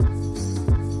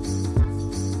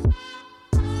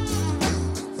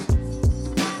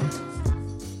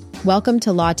Welcome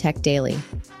to Law Tech Daily,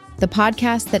 the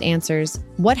podcast that answers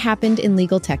what happened in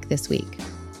legal tech this week.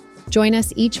 Join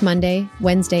us each Monday,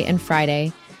 Wednesday, and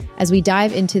Friday as we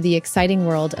dive into the exciting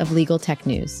world of legal tech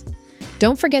news.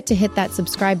 Don't forget to hit that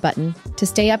subscribe button to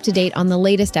stay up to date on the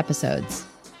latest episodes.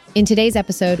 In today's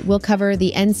episode, we'll cover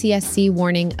the NCSC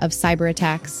warning of cyber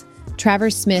attacks,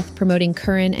 Travers Smith promoting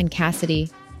Curran and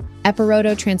Cassidy,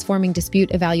 Eporoto transforming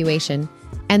dispute evaluation,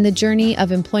 and the journey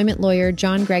of employment lawyer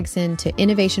John Gregson to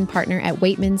innovation partner at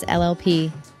Waitman's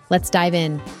LLP. Let's dive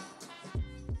in.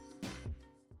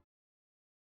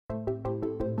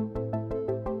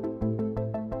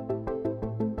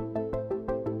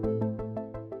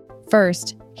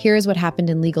 First, here is what happened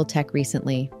in legal tech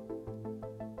recently.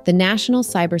 The National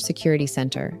Cybersecurity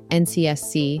Center,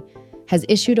 NCSC, has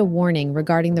issued a warning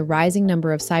regarding the rising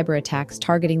number of cyber attacks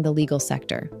targeting the legal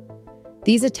sector.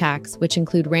 These attacks, which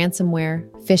include ransomware,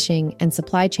 phishing, and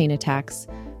supply chain attacks,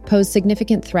 pose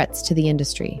significant threats to the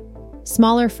industry.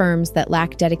 Smaller firms that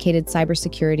lack dedicated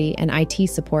cybersecurity and IT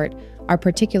support are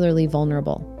particularly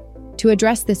vulnerable. To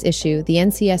address this issue, the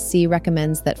NCSC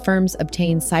recommends that firms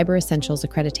obtain Cyber Essentials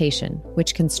accreditation,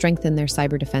 which can strengthen their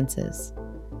cyber defenses.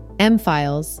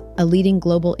 M-Files, a leading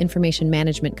global information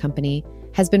management company,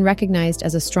 has been recognized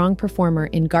as a strong performer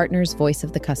in Gartner's Voice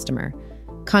of the Customer,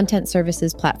 Content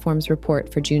Services Platform's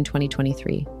report for June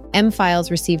 2023.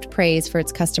 M-Files received praise for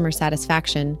its customer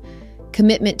satisfaction,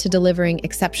 commitment to delivering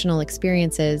exceptional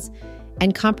experiences,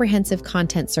 and comprehensive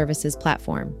content services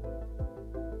platform.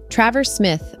 Travers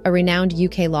Smith, a renowned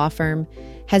UK law firm,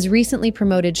 has recently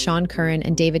promoted Sean Curran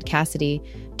and David Cassidy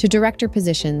to director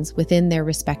positions within their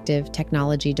respective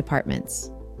technology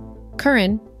departments.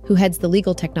 Curran, who heads the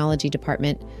legal technology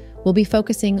department, will be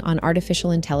focusing on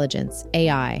artificial intelligence,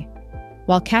 AI,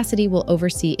 while Cassidy will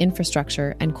oversee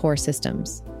infrastructure and core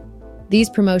systems. These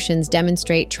promotions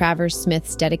demonstrate Travers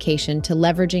Smith's dedication to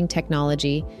leveraging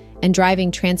technology and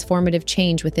driving transformative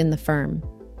change within the firm.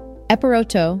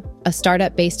 Eporoto, a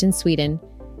startup based in Sweden,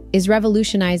 is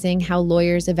revolutionizing how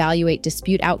lawyers evaluate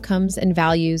dispute outcomes and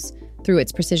values through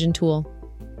its precision tool.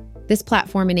 This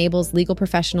platform enables legal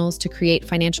professionals to create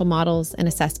financial models and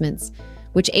assessments,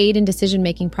 which aid in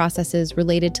decision-making processes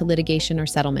related to litigation or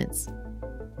settlements.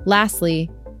 Lastly,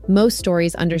 most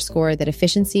stories underscore that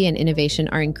efficiency and innovation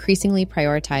are increasingly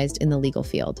prioritized in the legal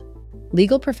field.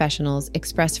 Legal professionals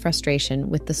express frustration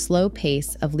with the slow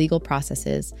pace of legal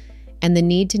processes and the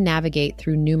need to navigate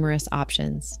through numerous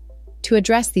options. To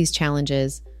address these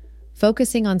challenges,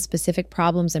 focusing on specific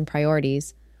problems and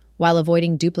priorities while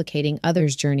avoiding duplicating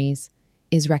others' journeys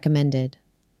is recommended.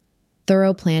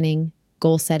 Thorough planning,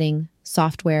 goal setting,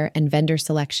 software and vendor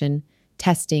selection,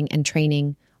 testing, and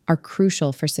training are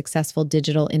crucial for successful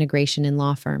digital integration in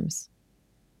law firms.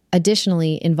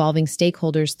 Additionally, involving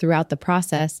stakeholders throughout the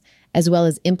process, as well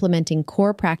as implementing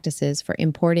core practices for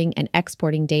importing and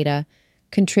exporting data,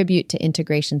 contribute to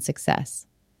integration success.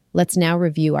 Let's now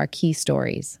review our key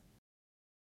stories.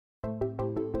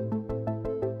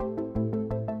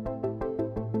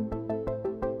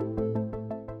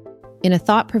 In a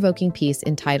thought-provoking piece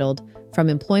entitled From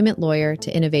Employment Lawyer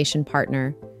to Innovation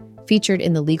Partner, featured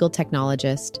in The Legal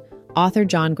Technologist, author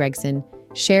John Gregson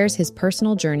shares his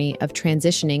personal journey of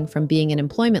transitioning from being an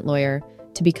employment lawyer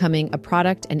to becoming a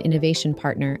product and innovation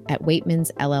partner at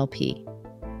Waitman's LLP.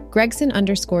 Gregson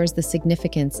underscores the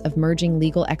significance of merging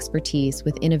legal expertise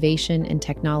with innovation and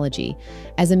technology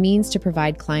as a means to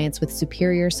provide clients with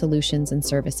superior solutions and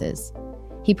services.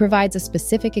 He provides a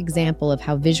specific example of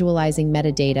how visualizing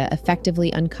metadata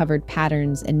effectively uncovered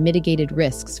patterns and mitigated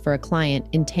risks for a client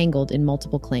entangled in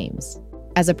multiple claims.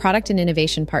 As a product and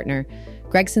innovation partner,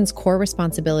 Gregson's core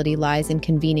responsibility lies in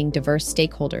convening diverse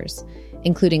stakeholders,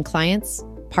 including clients,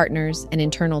 partners, and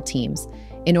internal teams,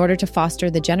 in order to foster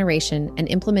the generation and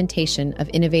implementation of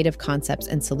innovative concepts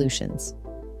and solutions.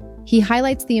 He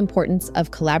highlights the importance of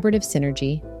collaborative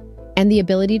synergy and the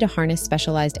ability to harness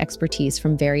specialized expertise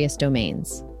from various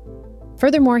domains.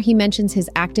 Furthermore, he mentions his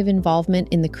active involvement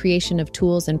in the creation of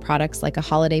tools and products like a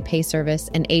holiday pay service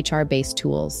and HR-based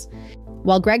tools.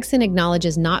 While Gregson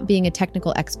acknowledges not being a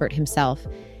technical expert himself,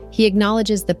 he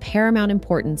acknowledges the paramount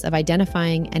importance of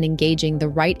identifying and engaging the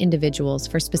right individuals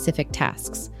for specific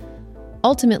tasks.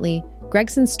 Ultimately,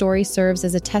 Gregson's story serves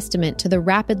as a testament to the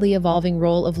rapidly evolving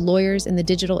role of lawyers in the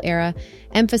digital era,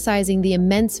 emphasizing the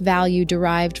immense value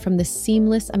derived from the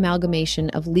seamless amalgamation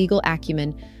of legal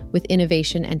acumen with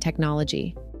innovation and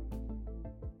technology.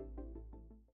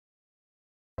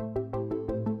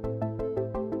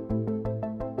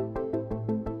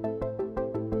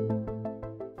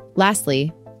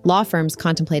 Lastly, law firms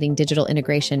contemplating digital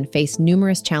integration face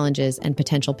numerous challenges and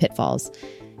potential pitfalls,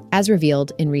 as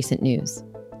revealed in recent news.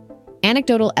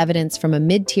 Anecdotal evidence from a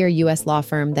mid-tier U.S. law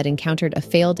firm that encountered a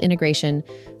failed integration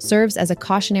serves as a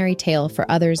cautionary tale for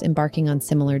others embarking on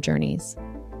similar journeys.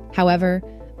 However,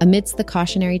 amidst the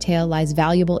cautionary tale lies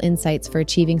valuable insights for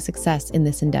achieving success in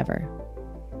this endeavor.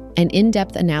 An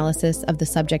in-depth analysis of the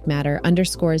subject matter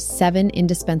underscores 7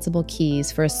 indispensable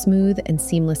keys for a smooth and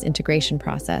seamless integration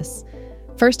process.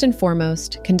 First and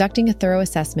foremost, conducting a thorough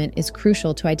assessment is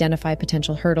crucial to identify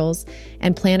potential hurdles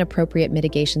and plan appropriate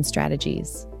mitigation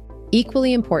strategies.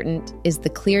 Equally important is the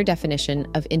clear definition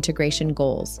of integration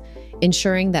goals,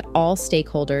 ensuring that all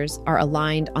stakeholders are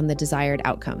aligned on the desired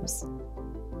outcomes.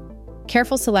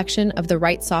 Careful selection of the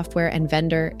right software and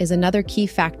vendor is another key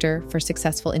factor for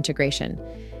successful integration,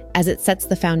 as it sets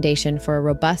the foundation for a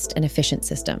robust and efficient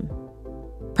system.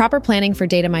 Proper planning for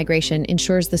data migration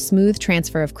ensures the smooth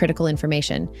transfer of critical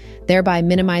information, thereby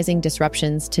minimizing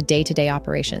disruptions to day-to-day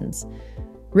operations.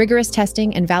 Rigorous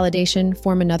testing and validation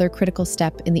form another critical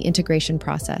step in the integration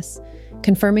process,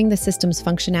 confirming the system's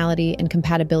functionality and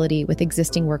compatibility with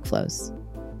existing workflows.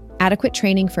 Adequate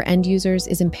training for end users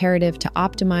is imperative to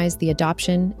optimize the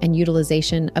adoption and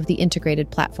utilization of the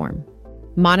integrated platform.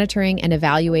 Monitoring and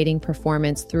evaluating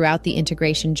performance throughout the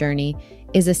integration journey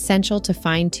is essential to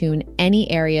fine-tune any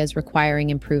areas requiring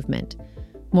improvement.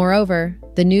 Moreover,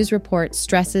 the news report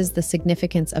stresses the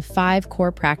significance of 5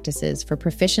 core practices for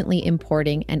proficiently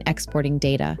importing and exporting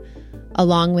data,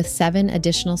 along with 7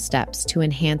 additional steps to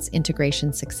enhance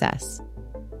integration success.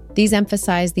 These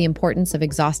emphasize the importance of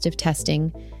exhaustive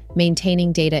testing,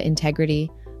 maintaining data integrity,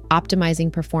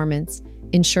 optimizing performance,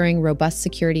 ensuring robust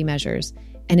security measures,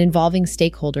 and involving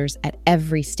stakeholders at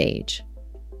every stage.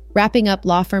 Wrapping up,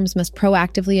 law firms must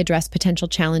proactively address potential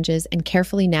challenges and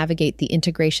carefully navigate the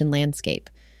integration landscape.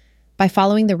 By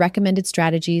following the recommended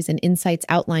strategies and insights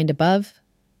outlined above,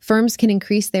 firms can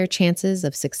increase their chances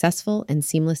of successful and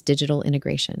seamless digital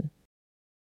integration.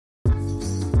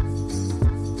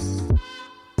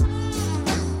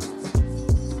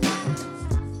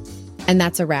 And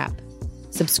that's a wrap.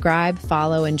 Subscribe,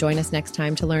 follow, and join us next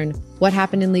time to learn what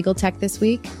happened in legal tech this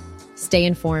week. Stay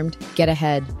informed, get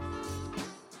ahead,